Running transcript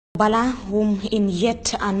Bala, whom in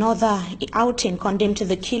yet another outing condemned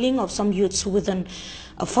the killing of some youths within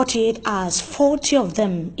 48 hours, 40 of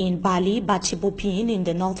them in Bali, Batibopin, in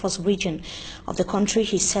the northwest region of the country.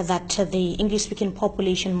 He said that the English-speaking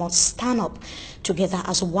population must stand up together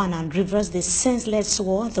as one and reverse the senseless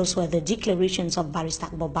war. Those were the declarations of Barrister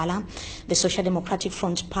Bala. The Social Democratic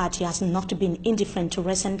Front Party has not been indifferent to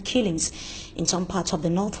recent killings in some parts of the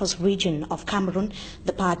northwest region of Cameroon.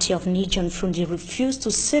 The party of Fru Ndi refused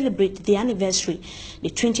to celebrate the anniversary, the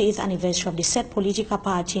 28th anniversary of the said political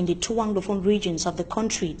party in the two Anglophone regions of the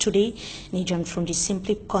country. Today, Fru Ndi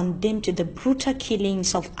simply condemned the brutal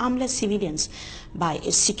killings of armless civilians by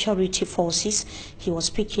security forces. He was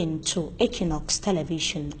speaking to Equinox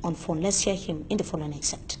Television on phone. Let's hear him in the following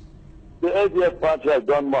excerpt. The ADF party has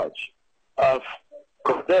done much. I've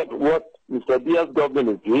condemned what Mr. Dia's government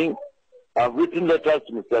is doing. I've written letters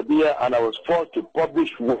to Mr. Dia, and I was forced to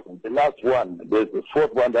publish one, the last one. There's the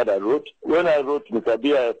fourth one that I wrote. When I wrote Mr.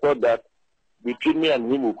 Dia, I thought that between me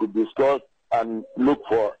and him we could discuss and look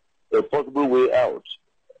for a possible way out.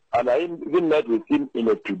 And I even met with him in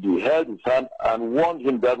a today, held his hand and warned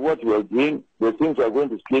him that what we are doing, the things are going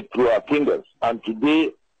to slip through our fingers. And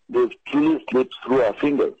today, they've truly slipped through our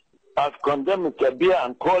fingers. I've condemned Mr. Bia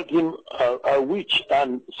and called him a witch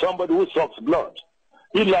and somebody who sucks blood.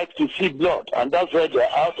 He likes to see blood, and that's why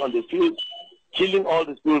they're out on the field killing all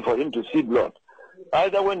these people for him to see blood.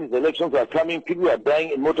 Either when his elections are coming, people are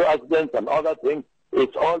dying in motor accidents and other things,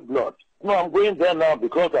 it's all blood. No, I'm going there now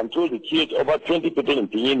because I'm told they killed over 20 people in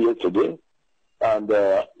Pinyin yesterday. And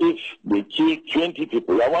if they killed 20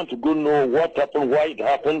 people, I want to go know what happened, why it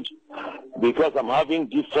happened, because I'm having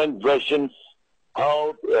different versions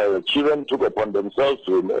how children took upon themselves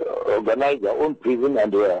to organize their own prison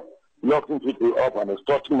and they are locking people up and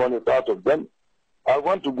extorting money out of them. I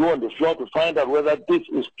want to go on the floor to find out whether this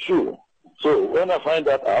is true. So when I find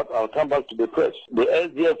that out, I'll come back to the press. The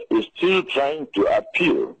SDF is still trying to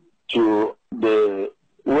appeal to the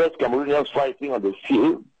West Cameroonians fighting on the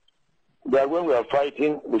field, that when we are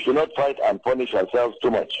fighting, we should not fight and punish ourselves too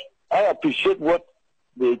much. I appreciate what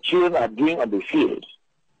the children are doing on the field.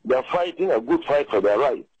 They are fighting a good fight for their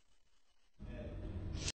rights.